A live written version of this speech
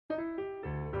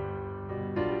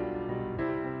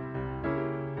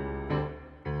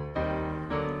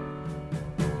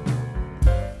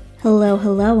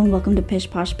Hello, and welcome to Pish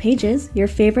Posh Pages, your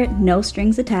favorite no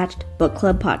strings attached book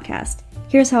club podcast.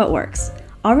 Here's how it works.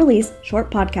 I'll release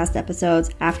short podcast episodes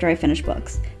after I finish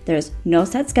books. There's no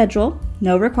set schedule,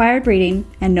 no required reading,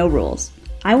 and no rules.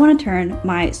 I want to turn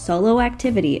my solo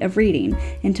activity of reading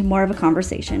into more of a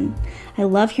conversation. I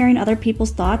love hearing other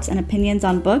people's thoughts and opinions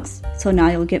on books, so now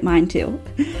you'll get mine too.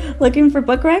 Looking for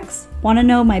book recs? Want to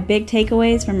know my big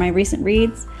takeaways from my recent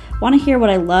reads? Want to hear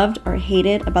what I loved or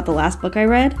hated about the last book I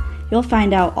read? You'll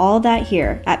find out all that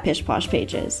here at Pish Posh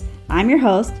Pages. I'm your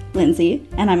host, Lindsay,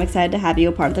 and I'm excited to have you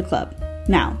a part of the club.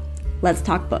 Now, let's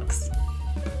talk books.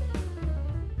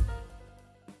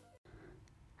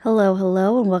 Hello,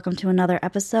 and welcome to another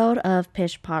episode of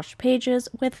Pish Posh Pages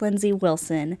with Lindsay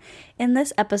Wilson. In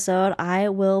this episode, I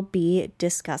will be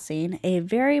discussing a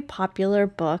very popular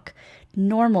book,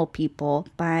 Normal People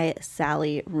by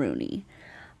Sally Rooney.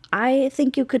 I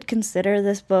think you could consider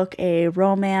this book a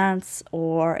romance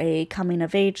or a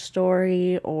coming-of-age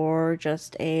story or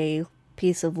just a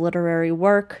piece of literary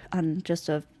work on just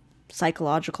a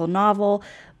psychological novel,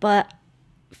 but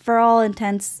for all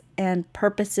intents and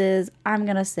purposes, I'm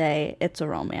going to say it's a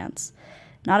romance.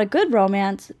 Not a good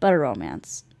romance, but a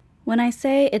romance. When I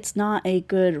say it's not a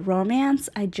good romance,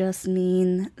 I just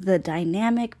mean the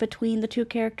dynamic between the two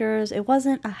characters. It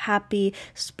wasn't a happy,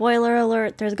 spoiler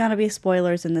alert, there's going to be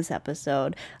spoilers in this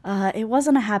episode. It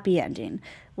wasn't a happy ending.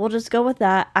 We'll just go with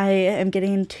that. I am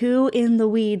getting too in the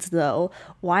weeds though.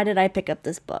 Why did I pick up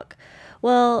this book?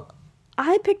 Well,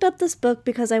 I picked up this book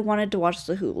because I wanted to watch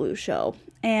the Hulu show.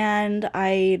 And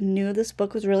I knew this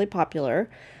book was really popular.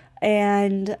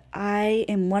 And I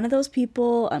am one of those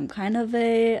people, I'm kind of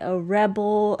a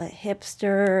rebel, a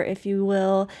hipster, if you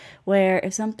will, where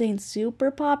if something's super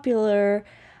popular,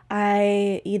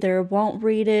 I either won't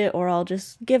read it or I'll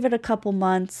just give it a couple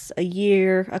months, a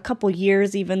year, a couple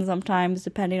years even sometimes,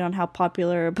 depending on how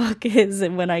popular a book is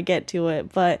and when I get to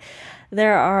it. But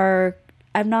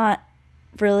I'm not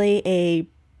really a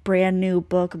brand new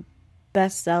book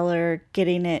bestseller,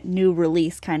 getting it new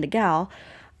release kind of gal.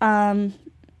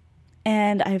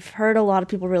 And I've heard a lot of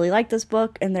people really like this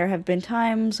book, and there have been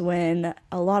times when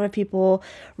a lot of people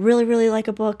really, really like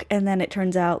a book, and then it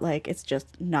turns out like it's just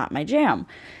not my jam.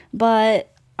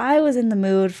 But I was in the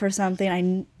mood for something.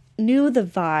 I knew the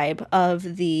vibe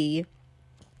of the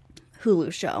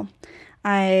Hulu show.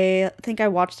 I think I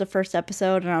watched the first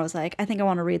episode and I was like, I think I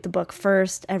want to read the book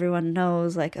first. Everyone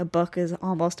knows like a book is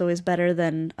almost always better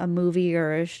than a movie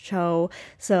or a show.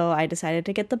 So I decided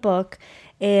to get the book,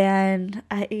 and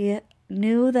I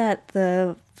knew that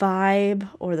the vibe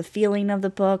or the feeling of the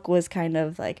book was kind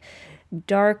of like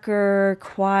darker,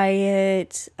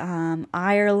 quiet,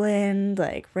 Ireland,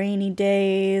 like rainy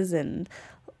days and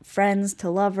friends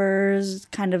to lovers,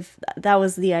 kind of, that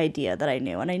was the idea that I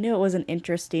knew. And I knew it was an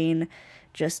interesting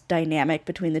just dynamic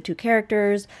between the two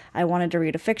characters. I wanted to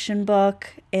read a fiction book,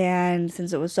 and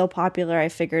since it was so popular, I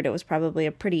figured it was probably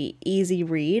a pretty easy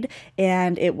read,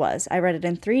 and it was. I read it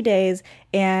in 3 days,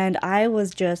 and I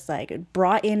was just like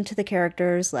brought into the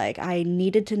characters. Like I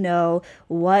needed to know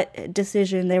what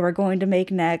decision they were going to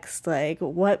make next, like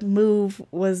what move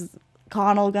was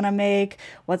Connell gonna make,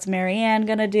 what's Marianne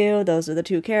gonna do. Those are the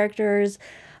two characters.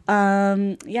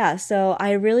 So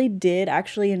I really did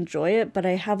actually enjoy it, but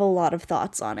I have a lot of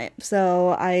thoughts on it.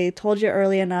 So I told you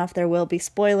early enough, there will be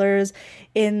spoilers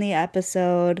in the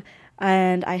episode,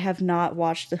 and I have not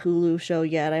watched the Hulu show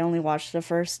yet. I only watched the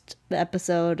first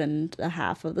episode and a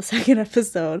half of the second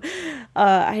episode.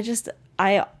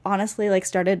 I honestly like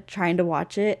started trying to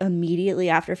watch it immediately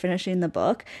after finishing the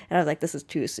book, and I was like, this is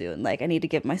too soon. Like I need to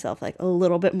give myself like a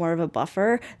little bit more of a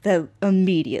buffer than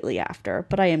immediately after,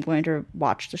 but I am going to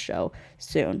watch the show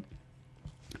soon.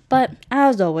 But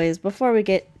as always, before we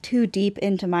get too deep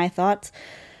into my thoughts,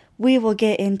 we will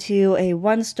get into a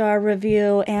 1-star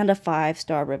review and a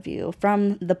 5-star review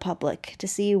from the public to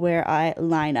see where I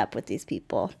line up with these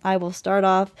people. I will start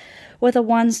off with a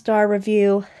 1-star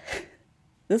review.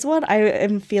 This one, I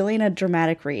am feeling a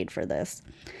dramatic read for this.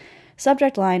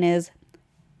 Subject line is,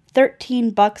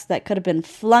 $13 that could have been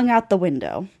flung out the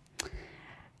window.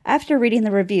 After reading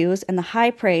the reviews and the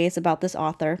high praise about this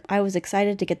author, I was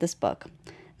excited to get this book.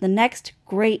 The next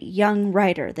great young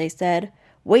writer, they said.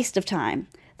 Waste of time.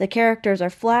 The characters are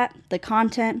flat, the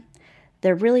content,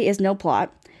 there really is no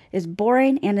plot, is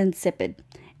boring and insipid.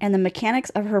 and the mechanics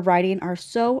of her writing are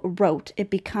so rote it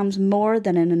becomes more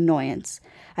than an annoyance.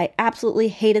 I absolutely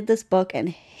hated this book and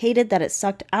hated that it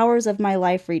sucked hours of my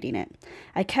life reading it.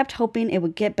 I kept hoping it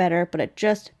would get better, but it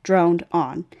just droned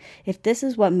on. If this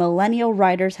is what millennial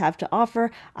writers have to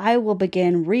offer, I will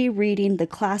begin rereading the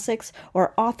classics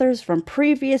or authors from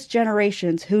previous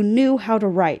generations who knew how to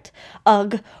write.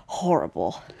 Ugh,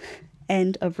 horrible.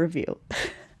 End of review.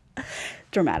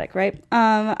 Dramatic, right?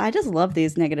 I just love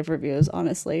these negative reviews,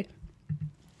 honestly.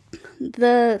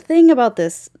 The thing about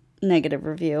this negative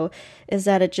review is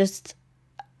that it just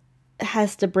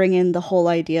has to bring in the whole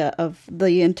idea of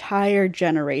the entire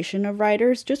generation of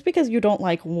writers. Just because you don't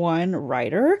like one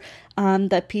writer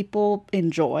that people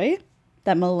enjoy,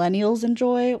 that millennials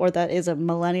enjoy, or that is a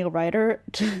millennial writer,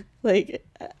 like,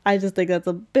 I just think that's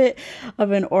a bit of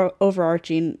an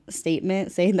overarching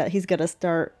statement, saying that he's gonna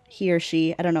start, he or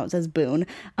she, I don't know, it says Boone,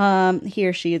 he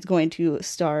or she is going to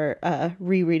start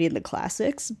rereading the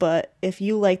classics. But if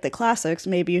you like the classics,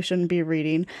 maybe you shouldn't be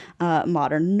reading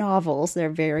modern novels. They're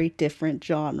very different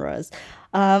genres.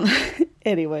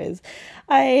 Anyways,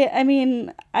 I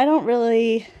mean,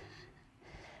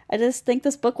 I just think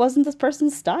this book wasn't this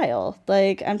person's style.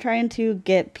 Like, I'm trying to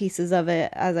get pieces of it,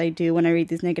 as I do when I read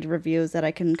these negative reviews, that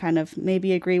I can kind of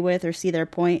maybe agree with or see their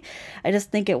point. I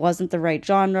just think it wasn't the right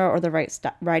genre or the right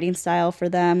writing style for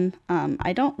them.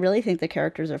 I don't really think the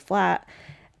characters are flat.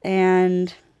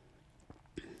 And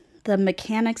the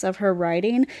mechanics of her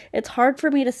writing, it's hard for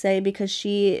me to say because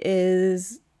she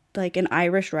is like an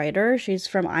Irish writer. She's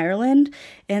from Ireland.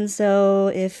 And so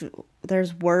if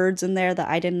there's words in there that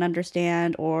I didn't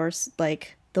understand, or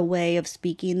like the way of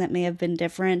speaking that may have been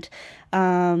different,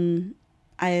 I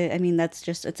mean, that's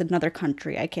just, it's another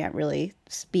country. I can't really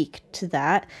speak to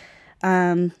that.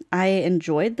 I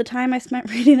enjoyed the time I spent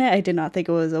reading it. I did not think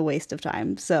it was a waste of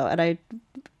time. So, and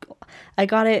I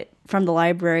got it from the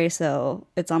library, so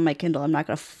it's on my Kindle. I'm not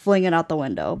going to fling it out the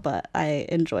window, but I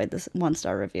enjoyed this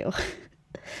 1-star review.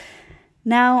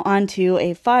 Now on to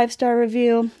a 5-star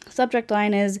review. Subject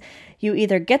line is, you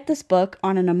either get this book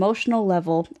on an emotional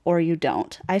level or you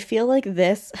don't. I feel like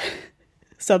this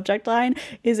subject line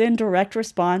is in direct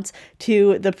response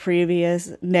to the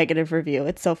previous negative review.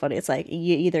 It's so funny. It's like,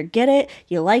 you either get it,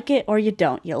 you like it, or you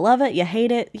don't. You love it, you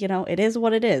hate it, you know, it is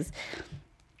what it is.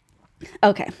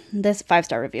 Okay, this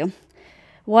 5-star review.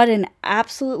 What an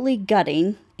absolutely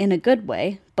gutting, in a good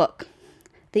way, book.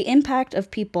 The impact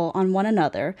of people on one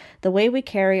another, the way we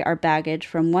carry our baggage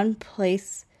from one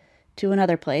place to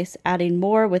another place, adding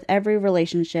more with every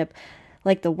relationship,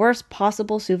 like the worst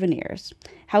possible souvenirs.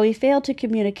 How we fail to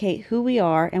communicate who we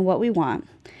are and what we want.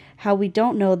 How we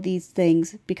don't know these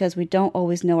things because we don't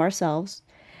always know ourselves.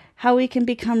 How we can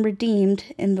become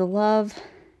redeemed in the love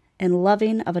and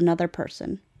loving of another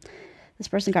person. This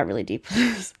person got really deep.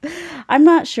 I'm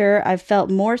not sure I've felt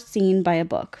more seen by a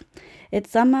book. It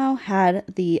somehow had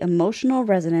the emotional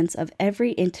resonance of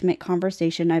every intimate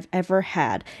conversation I've ever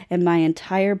had, and my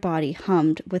entire body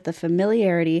hummed with the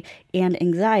familiarity and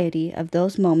anxiety of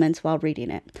those moments while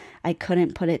reading it. I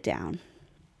couldn't put it down.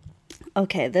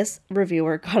 Okay, this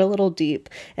reviewer got a little deep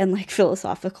and like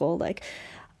philosophical, like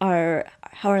how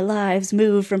our lives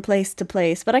move from place to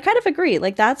place. But I kind of agree.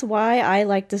 Like, that's why I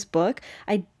like this book.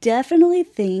 I definitely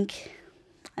think,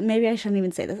 maybe I shouldn't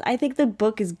even say this, I think the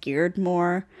book is geared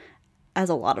more, as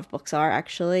a lot of books are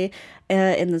actually,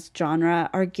 in this genre,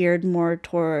 are geared more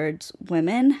towards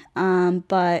women.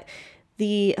 But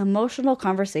the emotional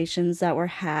conversations that were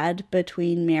had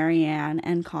between Marianne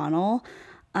and Connell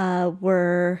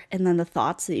were, and then the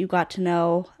thoughts that you got to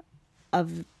know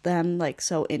of them like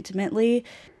so intimately,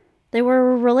 they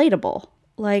were relatable.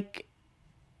 Like,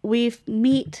 we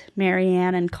meet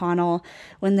Marianne and Connell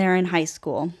when they're in high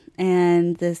school,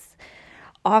 and this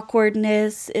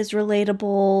awkwardness is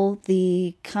relatable,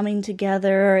 the coming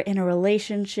together in a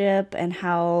relationship and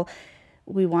how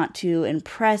we want to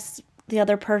impress the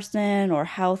other person, or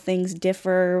how things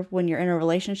differ when you're in a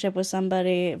relationship with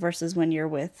somebody versus when you're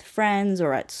with friends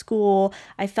or at school.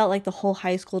 I felt like the whole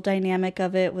high school dynamic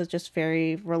of it was just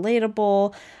very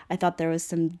relatable. I thought there was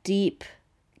some deep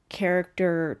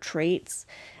character traits,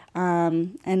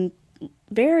 and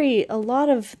a lot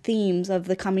of themes of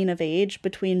the coming of age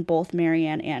between both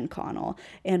Marianne and Connell,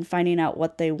 and finding out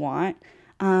what they want.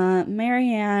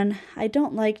 Marianne, I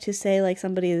don't like to say like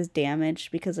somebody is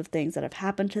damaged because of things that have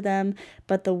happened to them,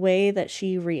 but the way that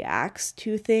she reacts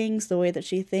to things, the way that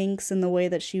she thinks, and the way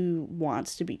that she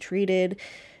wants to be treated,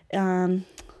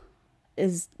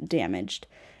 is damaged.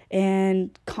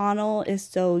 And Connell is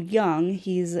so young,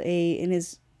 he's in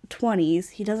his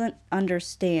 20s, he doesn't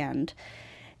understand.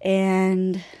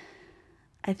 And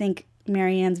I think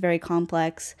Marianne's very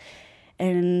complex,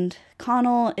 And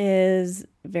Connell is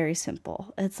very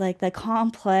simple. It's like the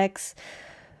complex,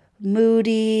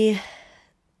 moody,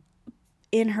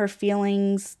 in her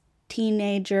feelings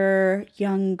teenager,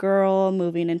 young girl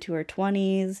moving into her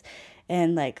 20s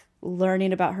and like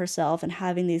learning about herself and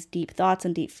having these deep thoughts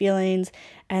and deep feelings.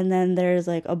 And then there's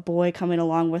like a boy coming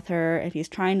along with her and he's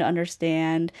trying to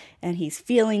understand and he's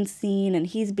feeling seen and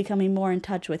he's becoming more in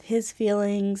touch with his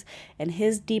feelings and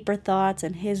his deeper thoughts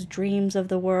and his dreams of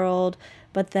the world.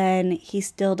 But then he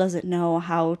still doesn't know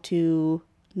how to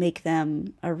make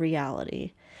them a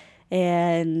reality.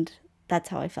 And that's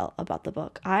how I felt about the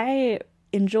book. I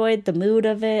enjoyed the mood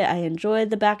of it. I enjoyed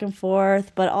the back and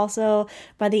forth, but also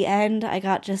by the end, I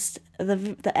got just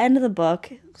the end of the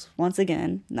book. Once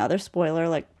again, another spoiler.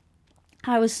 Like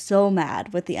I was so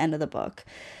mad with the end of the book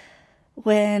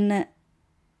when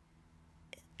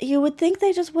you would think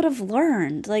they just would have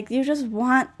learned. Like you just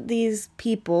want these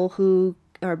people who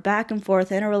are back and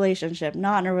forth in a relationship,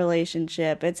 not in a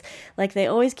relationship. It's like they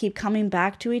always keep coming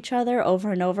back to each other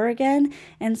over and over again.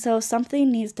 And so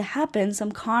something needs to happen,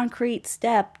 some concrete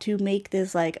step to make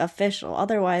this like official.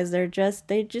 Otherwise, they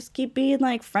just keep being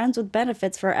like friends with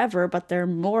benefits forever, but they're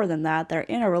more than that. They're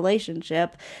in a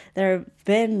relationship. They've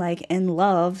been like in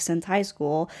love since high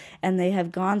school and they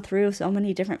have gone through so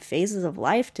many different phases of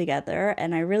life together.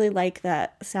 And I really like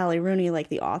that Sally Rooney, like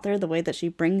the author, the way that she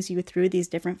brings you through these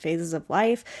different phases of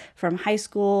life from high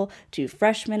school to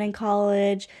freshman in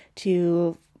college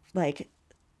to like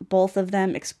both of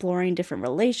them exploring different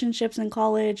relationships in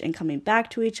college and coming back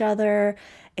to each other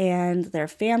and their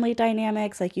family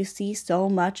dynamics. Like you see so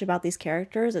much about these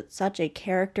characters. It's such a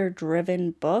character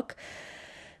driven book.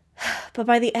 But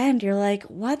by the end, you're like,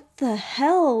 what the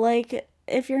hell? Like,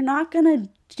 if you're not gonna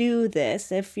do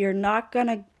this, if you're not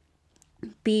gonna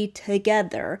be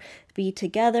together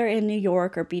in New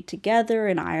York or be together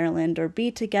in Ireland or be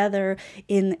together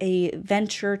in a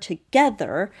venture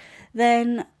together,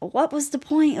 then what was the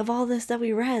point of all this that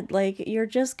we read? Like, you're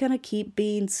just gonna keep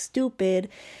being stupid.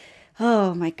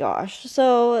 Oh my gosh.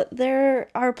 So there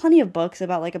are plenty of books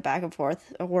about like a back and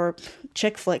forth or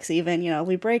chick flicks even,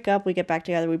 we break up, we get back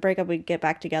together, we break up, we get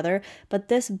back together. But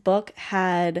this book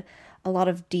had a lot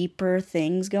of deeper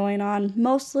things going on,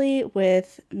 mostly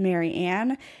with Mary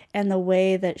Ann and the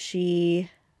way that she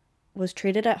was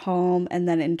treated at home and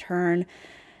then in turn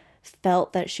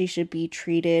felt that she should be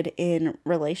treated in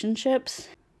relationships.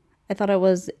 I thought it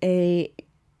was a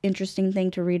interesting thing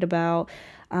to read about,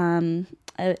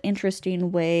 an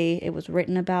interesting way it was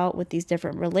written about with these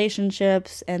different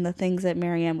relationships and the things that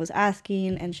Marianne was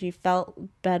asking, and she felt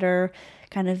better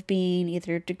kind of being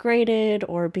either degraded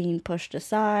or being pushed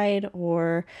aside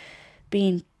or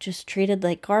being just treated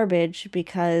like garbage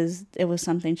because it was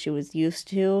something she was used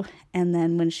to. And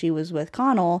then when she was with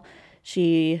Connell,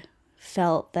 she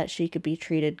felt that she could be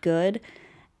treated good,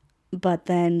 but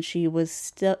then she's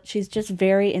just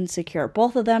very insecure.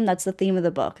 Both of them, that's the theme of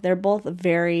the book. They're both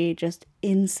very just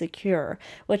insecure,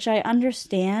 which I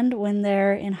understand when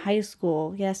they're in high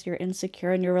school. Yes, you're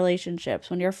insecure in your relationships.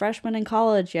 When you're a freshman in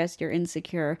college, yes, you're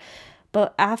insecure.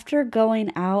 But after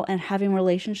going out and having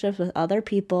relationships with other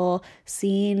people,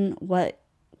 seeing what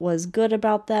was good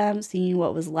about them, seeing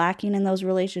what was lacking in those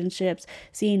relationships,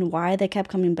 seeing why they kept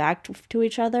coming back to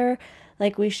each other,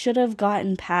 like we should have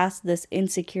gotten past this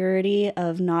insecurity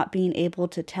of not being able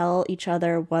to tell each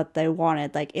other what they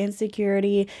wanted. Like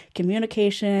insecurity,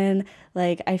 communication,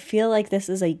 like I feel like this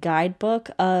is a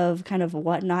guidebook of kind of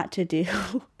what not to do.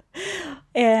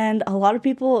 And a lot of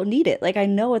people need it. Like I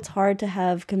know it's hard to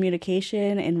have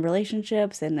communication in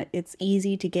relationships and it's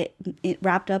easy to get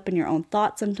wrapped up in your own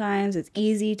thoughts sometimes. It's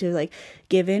easy to like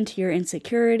give in to your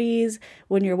insecurities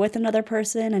when you're with another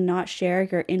person and not share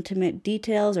your intimate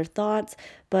details or thoughts.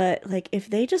 But like if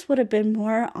they just would have been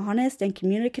more honest and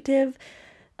communicative,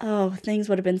 oh, things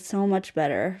would have been so much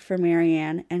better for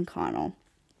Marianne and Connell.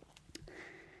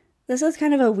 This is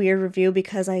kind of a weird review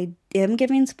because I am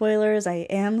giving spoilers. I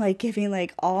am like giving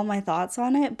like all my thoughts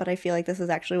on it, but I feel like this is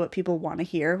actually what people want to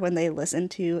hear when they listen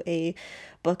to a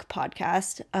book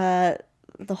podcast.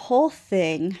 The whole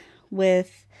thing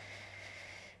with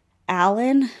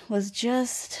Alan was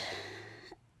just,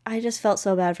 I just felt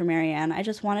so bad for Marianne. I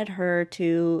just wanted her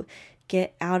to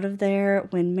get out of there.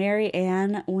 When Mary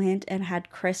Ann went and had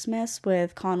Christmas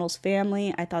with Connell's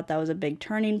family, I thought that was a big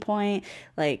turning point.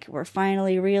 Like, we're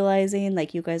finally realizing,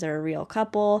 like, you guys are a real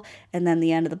couple. And then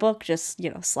the end of the book just,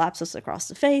 slaps us across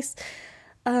the face.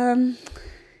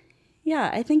 Yeah,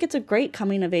 I think it's a great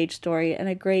coming of age story and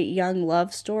a great young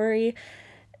love story.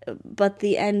 But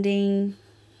the ending,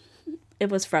 it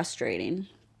was frustrating.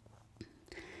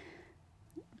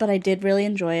 but I did really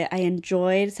enjoy it. I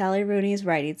enjoyed Sally Rooney's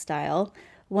writing style.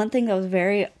 One thing that was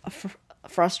very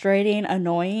frustrating,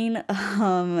 annoying,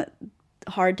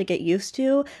 hard to get used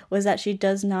to was that she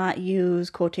does not use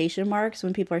quotation marks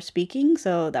when people are speaking,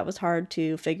 so that was hard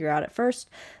to figure out at first,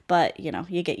 but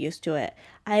you get used to it.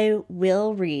 I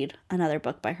will read another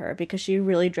book by her because she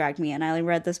really dragged me in. I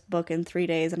read this book in 3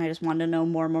 days and I just wanted to know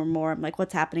more. I'm like,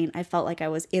 what's happening? I felt like I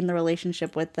was in the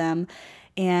relationship with them.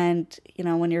 And,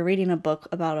 when you're reading a book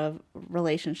about a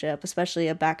relationship, especially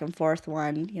a back and forth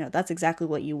one, that's exactly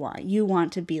what you want. You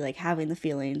want to be like having the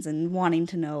feelings and wanting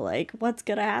to know like what's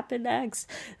going to happen next.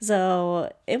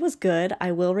 So it was good.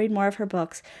 I will read more of her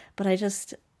books, but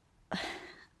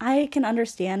I can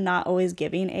understand not always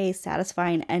giving a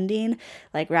satisfying ending,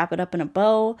 like wrap it up in a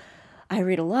bow. I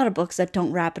read a lot of books that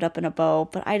don't wrap it up in a bow,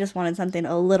 but I just wanted something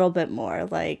a little bit more,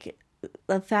 like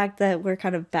the fact that we're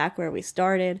kind of back where we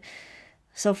started.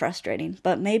 So frustrating.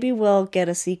 But maybe we'll get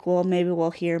a sequel. Maybe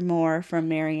we'll hear more from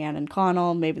Marianne and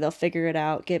Connell. Maybe they'll figure it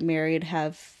out, get married,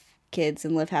 have kids,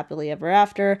 and live happily ever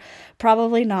after.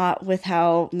 Probably not with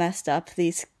how messed up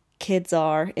these kids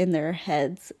are in their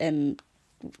heads and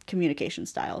communication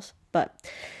styles. But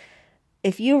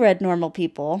if you read Normal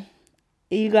People,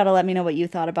 you got to let me know what you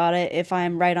thought about it. If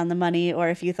I'm right on the money or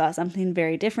if you thought something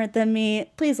very different than me,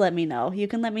 please let me know. You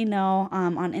can let me know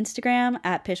on Instagram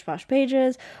at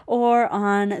PishPoshPages or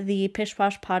on the Pish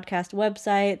Posh Podcast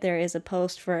website. There is a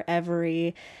post for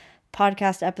every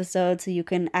podcast episode, so you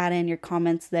can add in your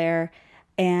comments there.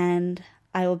 And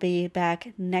I will be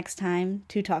back next time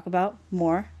to talk about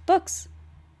more books.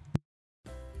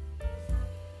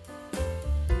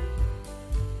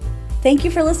 Thank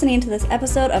you for listening to this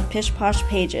episode of Pish Posh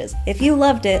Pages. If you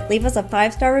loved it, leave us a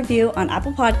 5-star review on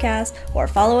Apple Podcasts or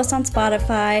follow us on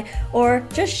Spotify or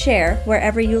just share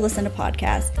wherever you listen to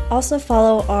podcasts. Also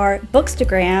follow our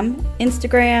bookstagram,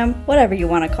 Instagram, whatever you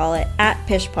want to call it, at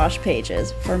Pish Posh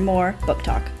Pages for more book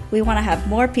talk. We want to have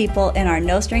more people in our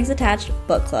No Strings Attached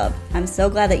book club. I'm so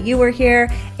glad that you were here,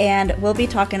 and we'll be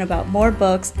talking about more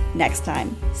books next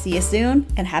time. See you soon,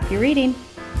 and happy reading!